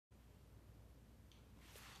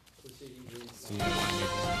So you want me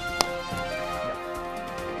to-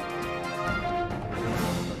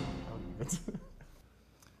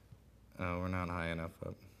 Oh, we're not high enough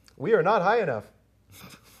up. We are not high enough.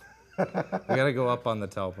 We gotta go up on the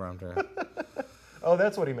teleprompter. Oh,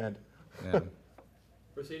 that's what he meant. Yeah.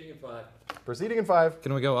 Proceeding in 5. Proceeding in 5.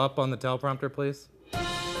 Can we go up on the teleprompter, please?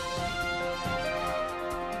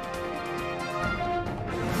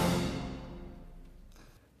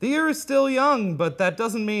 The year is still young, but that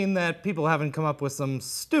doesn't mean that people haven't come up with some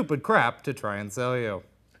stupid crap to try and sell you.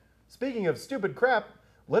 Speaking of stupid crap,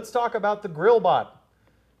 let's talk about the GrillBot.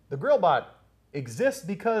 The GrillBot exists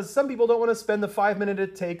because some people don't want to spend the 5 minutes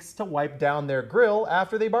it takes to wipe down their grill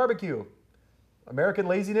after they barbecue. American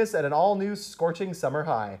laziness at an all-new scorching summer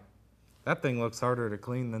high. That thing looks harder to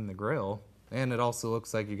clean than the grill, and it also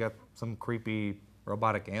looks like you got some creepy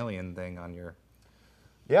robotic alien thing on your...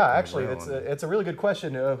 Yeah, actually, grill. it's a really good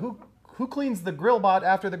question. Who cleans the GrillBot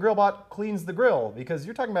after the GrillBot cleans the grill? Because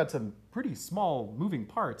you're talking about some pretty small moving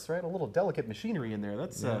parts, right? A little delicate machinery in there.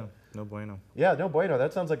 That's Yeah, no bueno. yeah, no bueno.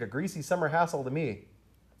 That sounds like a greasy summer hassle to me.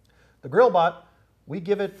 The GrillBot, we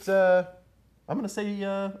give it, I'm going to say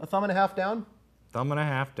a thumb and a half down. Thumb and a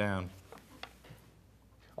half down.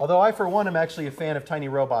 Although I, for one, am actually a fan of tiny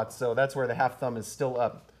robots, so that's where the half thumb is still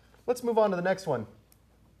up. Let's move on to the next one.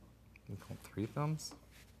 We call 3 thumbs?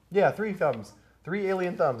 Yeah, 3 thumbs. 3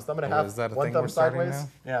 alien thumbs. Thumb and a half, is that a 1 thing thumb we're starting sideways.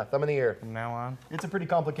 Yeah, thumb in the air. From now on? It's a pretty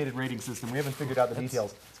complicated rating system. We haven't figured out the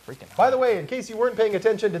details. It's freaking By the way, in case you weren't paying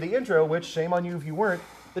attention to the intro, which shame on you if you weren't,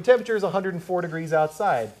 the temperature is 104 degrees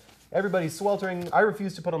outside. Everybody's sweltering. I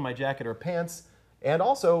refuse to put on my jacket or pants. And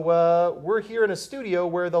also, we're here in a studio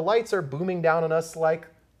where the lights are booming down on us like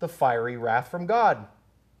the fiery wrath from God.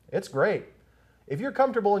 It's great. If you're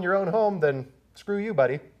comfortable in your own home, then screw you,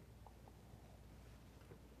 buddy.